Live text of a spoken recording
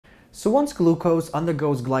So once glucose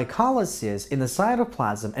undergoes glycolysis in the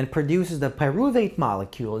cytoplasm and produces the pyruvate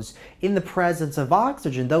molecules, in the presence of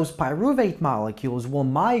oxygen, those pyruvate molecules will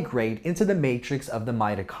migrate into the matrix of the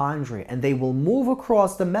mitochondria, and they will move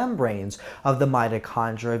across the membranes of the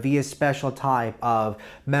mitochondria via a special type of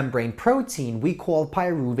membrane protein we call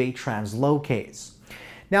pyruvate translocase.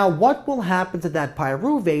 Now, what will happen to that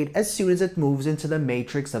pyruvate as soon as it moves into the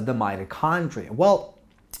matrix of the mitochondria? Well,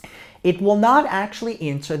 it will not actually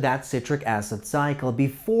enter that citric acid cycle.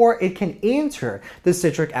 Before it can enter the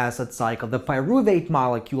citric acid cycle, the pyruvate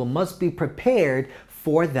molecule must be prepared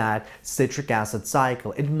for that citric acid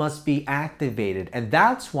cycle. It must be activated, and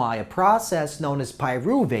that's why a process known as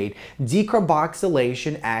pyruvate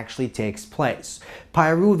decarboxylation actually takes place.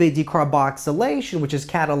 Pyruvate decarboxylation, which is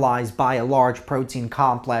catalyzed by a large protein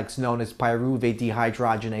complex known as pyruvate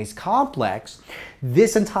dehydrogenase complex,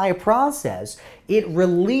 this entire process, it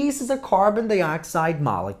releases a carbon dioxide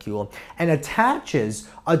molecule and attaches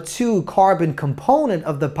a 2-carbon component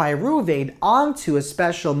of the pyruvate onto a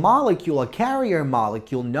special molecule, a carrier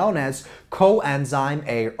molecule known as coenzyme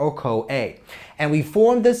A or CoA. And we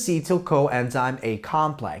form the acetyl-coenzyme A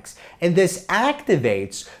complex. And this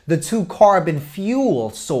activates the 2-carbon fuel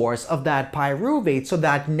source of that pyruvate so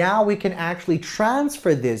that now we can actually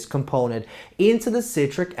transfer this component into the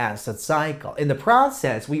citric acid cycle. In the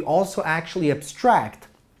process, we also actually abstract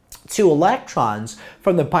 2 electrons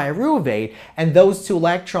from the pyruvate, and those 2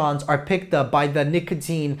 electrons are picked up by the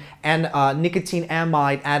nicotine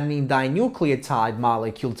amide adenine dinucleotide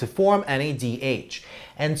molecule to form NADH.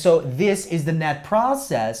 And so this is the net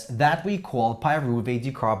process that we call pyruvate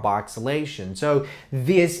decarboxylation. So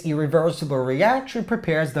this irreversible reaction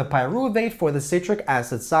prepares the pyruvate for the citric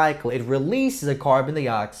acid cycle. It releases a carbon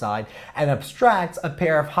dioxide and abstracts a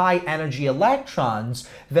pair of high energy electrons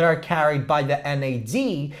that are carried by the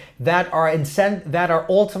NAD that are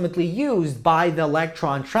ultimately used by the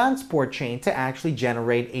electron transport chain to actually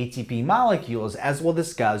generate ATP molecules, as we'll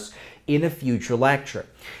discuss in a future lecture.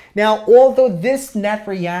 Now, although this net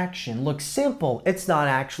reaction looks simple, it's not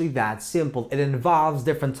actually that simple. It involves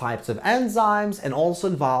different types of enzymes and also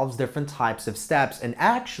involves different types of steps. And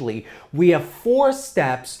actually, we have 4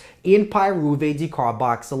 steps in pyruvate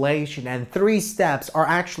decarboxylation, and 3 steps are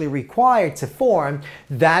actually required to form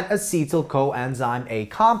that acetyl-coenzyme A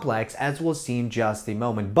complex, as we'll see in just a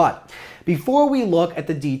moment. But before we look at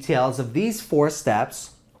the details of these 4 steps,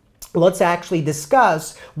 let's actually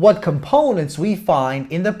discuss what components we find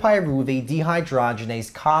in the pyruvate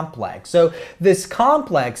dehydrogenase complex. So this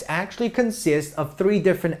complex actually consists of 3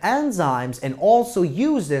 different enzymes and also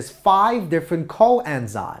uses 5 different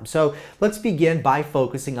coenzymes. So let's begin by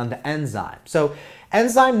focusing on the enzyme. So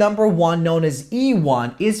enzyme number 1, known as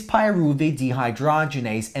E1, is pyruvate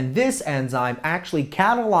dehydrogenase, and this enzyme actually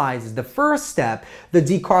catalyzes the first step, the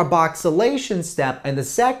decarboxylation step, and the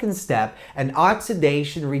second step, an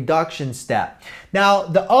oxidation reduction step. Now,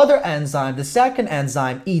 the other enzyme, the second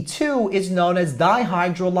enzyme, E2, is known as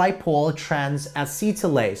Dihydrolipoyl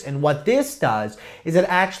Transacetylase, and what this does is it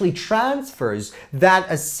actually transfers that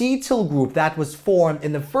acetyl group that was formed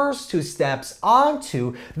in the first 2 steps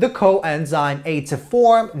onto the coenzyme A to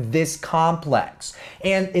form this complex.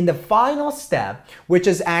 And in the final step, which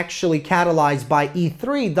is actually catalyzed by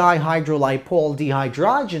E3, dihydrolipoyl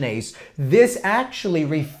dehydrogenase, this actually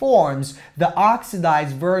reforms the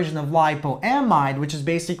oxidized version of lipoamide, which is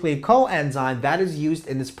basically a coenzyme that is used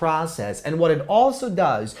in this process. And what it also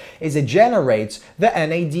does is it generates the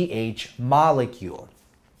NADH molecule.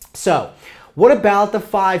 So, what about the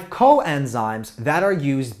 5 coenzymes that are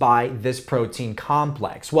used by this protein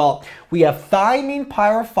complex? Well, we have thymine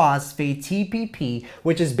pyrophosphate TPP,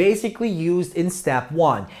 which is basically used in step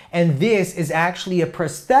 1. And this is actually a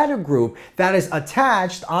prosthetic group that is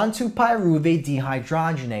attached onto pyruvate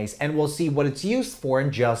dehydrogenase, and we'll see what it's used for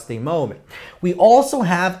in just a moment. We also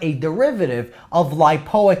have a derivative of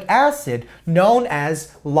lipoic acid known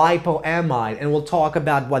as lipoamide, and we'll talk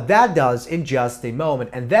about what that does in just a moment.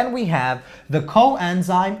 And then we have the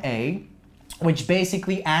coenzyme A, which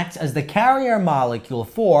basically acts as the carrier molecule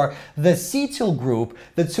for the acetyl group,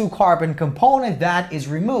 the 2-carbon component that is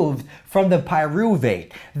removed from the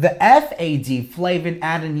pyruvate. The FAD, flavin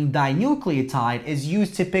adenine dinucleotide, is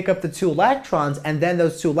used to pick up the 2 electrons, and then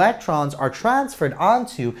those 2 electrons are transferred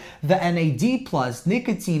onto the NAD plus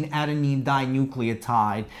nicotine adenine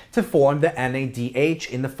dinucleotide to form the NADH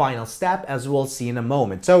in the final step, as we'll see in a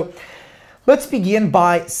moment. So let's begin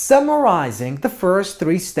by summarizing the first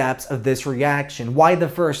 3 steps of this reaction. Why the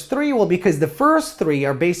first 3? Well, because the first 3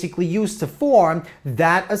 are basically used to form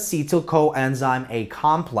that acetyl-coenzyme A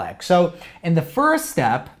complex. So in the first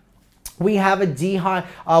step, we have a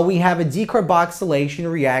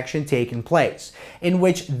decarboxylation reaction taking place, in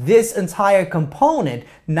which this entire component,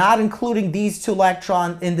 not including these two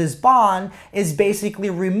electrons in this bond, is basically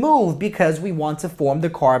removed because we want to form the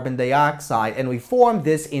carbon dioxide, and we form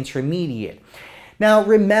this intermediate. Now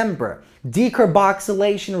remember,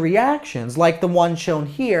 decarboxylation reactions, like the one shown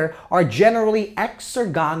here, are generally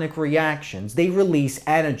exergonic reactions. They release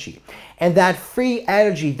energy. And that free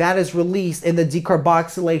energy that is released in the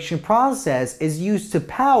decarboxylation process is used to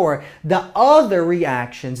power the other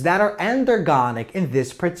reactions that are endergonic in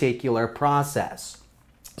this particular process.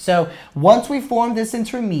 So once we form this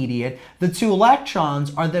intermediate, the two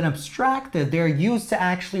electrons are then abstracted. They're used to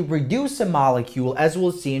actually reduce a molecule, as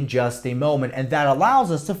we'll see in just a moment, and that allows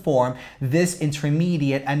us to form this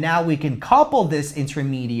intermediate. And now we can couple this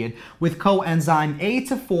intermediate with coenzyme A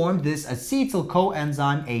to form this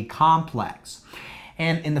acetyl-coenzyme A complex.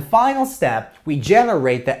 And in the final step, we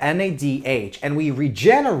generate the NADH, and we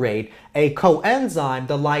regenerate a coenzyme,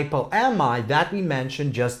 the lipoamide, that we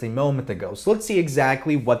mentioned just a moment ago. So let's see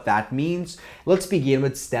exactly what that means. Let's begin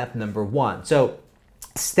with step number 1. So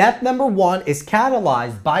step number 1 is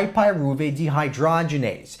catalyzed by pyruvate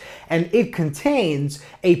dehydrogenase, and it contains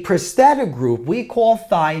a prosthetic group we call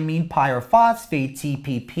thiamine pyrophosphate,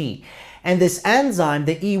 TPP. And this enzyme,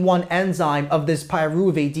 the E1 enzyme of this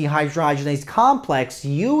pyruvate dehydrogenase complex,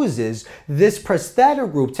 uses this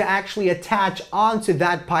prosthetic group to actually attach onto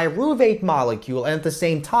that pyruvate molecule and at the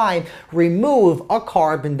same time remove a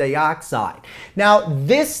carbon dioxide. Now,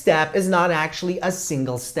 this step is not actually a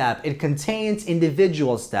single step. It contains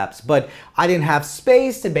individual steps, but I didn't have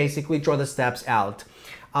space to basically draw the steps out.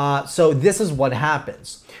 So this is what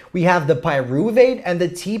happens. We have the pyruvate and the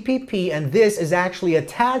TPP, and this is actually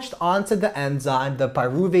attached onto the enzyme, the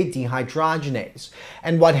pyruvate dehydrogenase.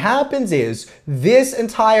 And what happens is this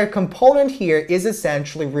entire component here is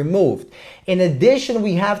essentially removed. In addition,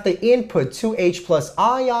 we have the input 2 H+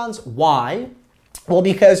 ions. Why? Well,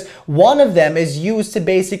 because one of them is used to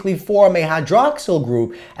basically form a hydroxyl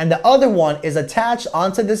group, and the other one is attached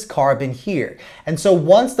onto this carbon here. And so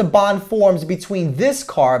once the bond forms between this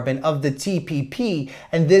carbon of the TPP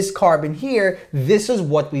and this carbon here, this is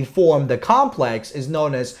what we form. The complex is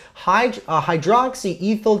known as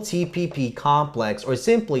hydroxyethyl TPP complex, or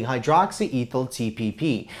simply hydroxyethyl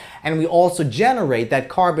TPP. And we also generate that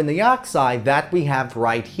carbon dioxide that we have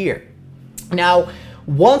right here. Now,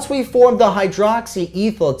 once we form the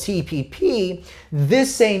hydroxyethyl TPP,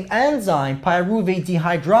 this same enzyme, pyruvate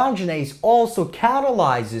dehydrogenase, also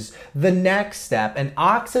catalyzes the next step, an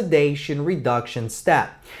oxidation reduction step.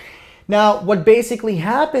 Now, what basically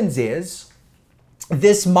happens is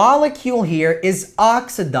this molecule here is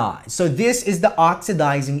oxidized. So this is the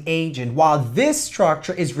oxidizing agent, while this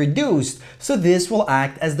structure is reduced, so this will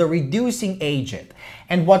act as the reducing agent.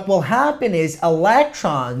 And what will happen is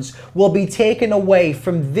electrons will be taken away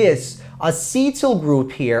from this acetyl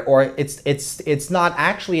group here, or it's not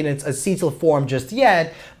actually in its acetyl form just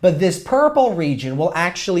yet, but this purple region will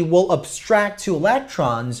abstract 2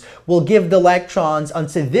 electrons, will give the electrons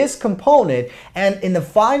onto this component, and in the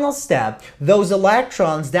final step, those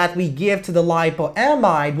electrons that we give to the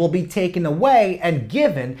lipoamide will be taken away and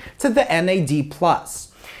given to the NAD+.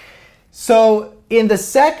 So in the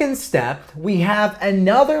second step, we have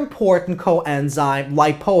another important coenzyme,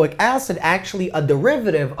 lipoic acid, actually a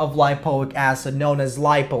derivative of lipoic acid known as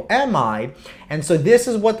lipoamide. And so this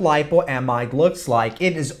is what lipoamide looks like.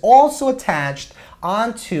 It is also attached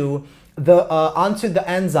onto the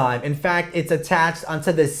enzyme. In fact, it's attached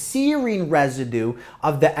onto the serine residue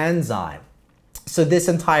of the enzyme. So this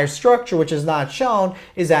entire structure, which is not shown,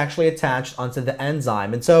 is actually attached onto the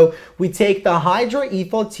enzyme. And so we take the hydroethyl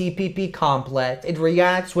TPP complex, it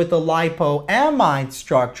reacts with the lipoamide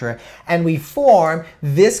structure, and we form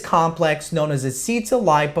this complex known as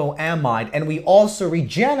acetyl-lipoamide, and we also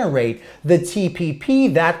regenerate the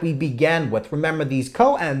TPP that we began with. Remember, these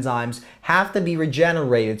coenzymes have to be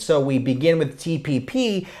regenerated. So we begin with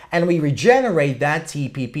TPP and we regenerate that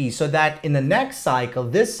TPP so that in the next cycle,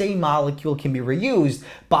 this same molecule can be reused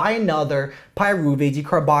by another pyruvate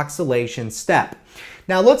decarboxylation step.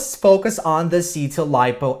 Now let's focus on the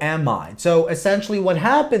acetyl-lipoamide. So essentially what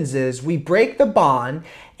happens is we break the bond,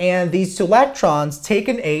 and these 2 electrons take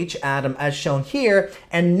an H atom as shown here,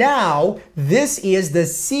 and now this is the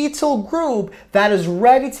acetyl group that is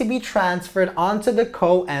ready to be transferred onto the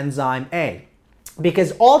coenzyme A.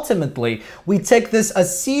 Because ultimately, we take this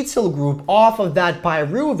acetyl group off of that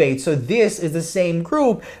pyruvate, so this is the same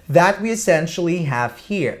group that we essentially have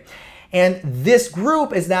here. And this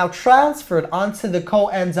group is now transferred onto the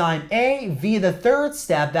coenzyme A via the third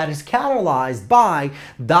step that is catalyzed by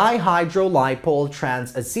dihydrolipoyl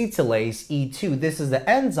transacetylase E2. This is the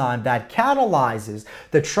enzyme that catalyzes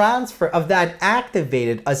the transfer of that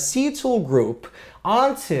activated acetyl group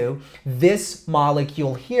onto this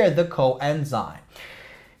molecule here, the coenzyme.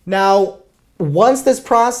 Now, once this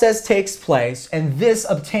process takes place and this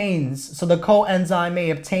obtains, so the coenzyme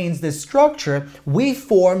A obtains this structure, we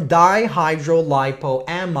form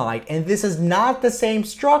dihydrolipoamide. And this is not the same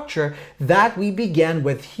structure that we began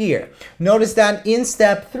with here. Notice that in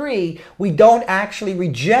step 3, we don't actually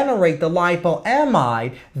regenerate the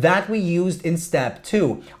lipoamide that we used in step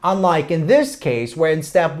 2. Unlike in this case, where in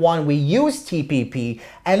step 1 we used TPP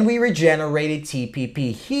and we regenerated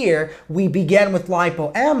TPP. Here, we began with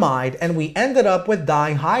lipoamide and we ended up with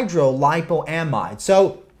dihydrolipoamide.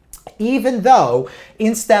 So even though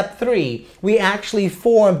in step 3 we actually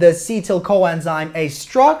form the acetyl coenzyme A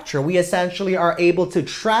structure, we essentially are able to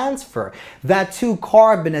transfer that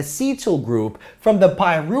 2-carbon acetyl group from the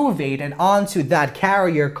pyruvate and onto that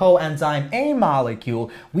carrier coenzyme A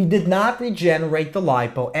molecule, we did not regenerate the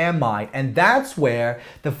lipoamide. And that's where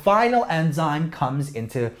the final enzyme comes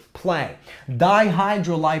into play.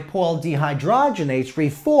 Dihydrolipoyl dehydrogenase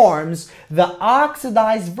reforms the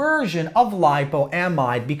oxidized version of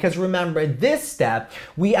lipoamide, because remember, in this step,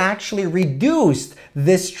 we actually reduced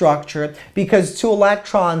this structure because 2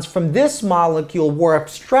 electrons from this molecule were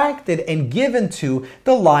abstracted and given to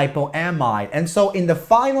the lipoamide. And so in the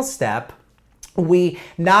final step, we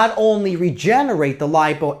not only regenerate the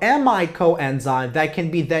lipoamide coenzyme that can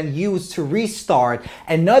be then used to restart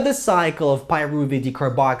another cycle of pyruvate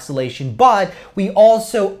decarboxylation, but we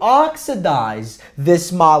also oxidize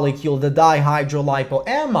this molecule, the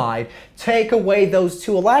dihydrolipoamide, take away those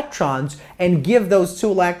 2 electrons and give those 2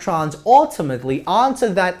 electrons ultimately onto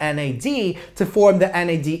that NAD to form the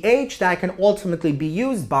NADH that can ultimately be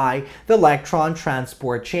used by the electron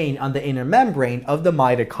transport chain on the inner membrane of the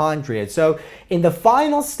mitochondria. So in the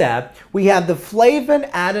final step, we have the flavin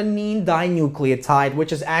adenine dinucleotide,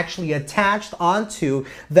 which is actually attached onto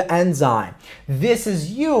the enzyme. This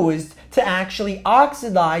is used to actually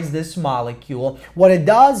oxidize this molecule. What it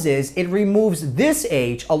does is it removes this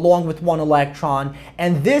H along with 1 electron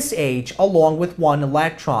and this H along with 1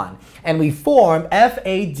 electron. And we form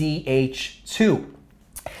FADH2.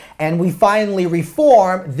 And we finally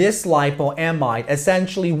reform this lipoamide.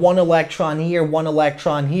 Essentially 1 electron here, 1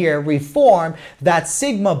 electron here, reform that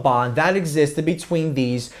sigma bond that existed between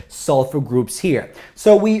these sulfur groups here.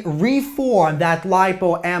 So we reform that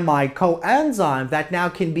lipoamide coenzyme that now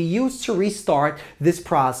can be used to restart this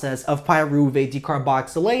process of pyruvate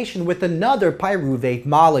decarboxylation with another pyruvate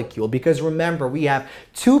molecule. Because remember, we have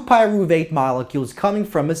 2 pyruvate molecules coming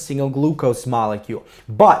from a single glucose molecule.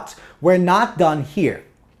 But we're not done here,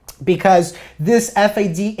 because this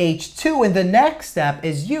FADH2 in the next step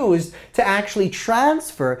is used to actually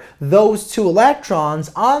transfer those 2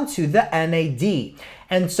 electrons onto the NAD.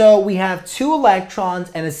 And so we have 2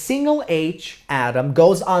 electrons and a single H atom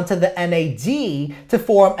goes onto the NAD to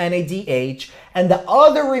form NADH, and the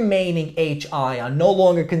other remaining H ion no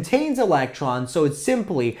longer contains electrons, so it's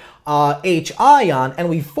simply H ion, and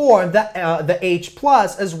we form the H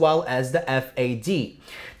plus as well as the FAD.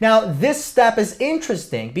 Now, this step is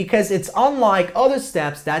interesting because it's unlike other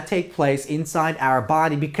steps that take place inside our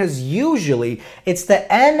body, because usually it's the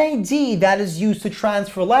NAD that is used to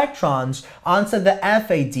transfer electrons onto the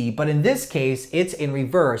FAD, but in this case, it's in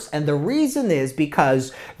reverse. And the reason is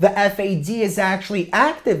because the FAD is actually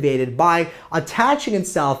activated by attaching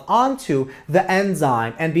itself onto the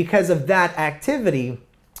enzyme, and because of that activity,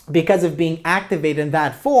 because of being activated in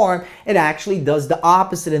that form, it actually does the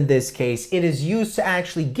opposite in this case. It is used to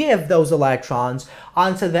actually give those electrons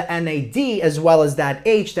onto the NAD as well as that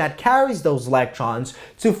H that carries those electrons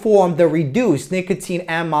to form the reduced nicotine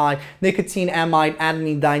amide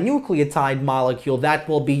adenine dinucleotide molecule that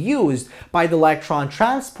will be used by the electron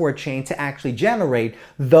transport chain to actually generate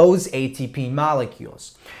those ATP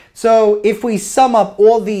molecules. So if we sum up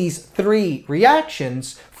all these 4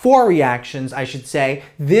 reactions, I should say,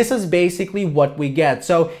 this is basically what we get.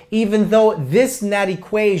 So even though this net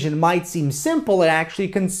equation might seem simple, it actually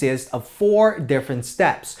consists of 4 different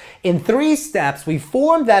steps. In 3 steps, we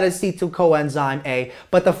form that acetyl coenzyme A,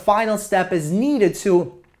 but the final step is needed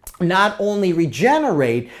to not only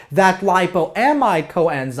regenerate that lipoamide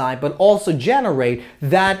coenzyme, but also generate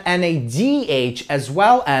that NADH as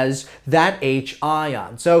well as that H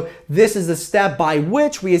ion. So this is the step by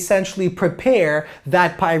which we essentially prepare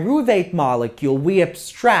that pyruvate molecule. We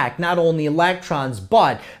abstract not only electrons,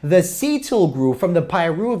 but the acetyl group from the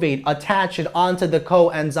pyruvate, attach it onto the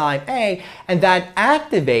coenzyme A, and that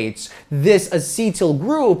activates this acetyl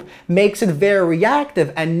group, makes it very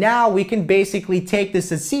reactive, and now we can basically take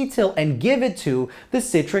this acetyl and give it to the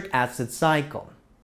citric acid cycle.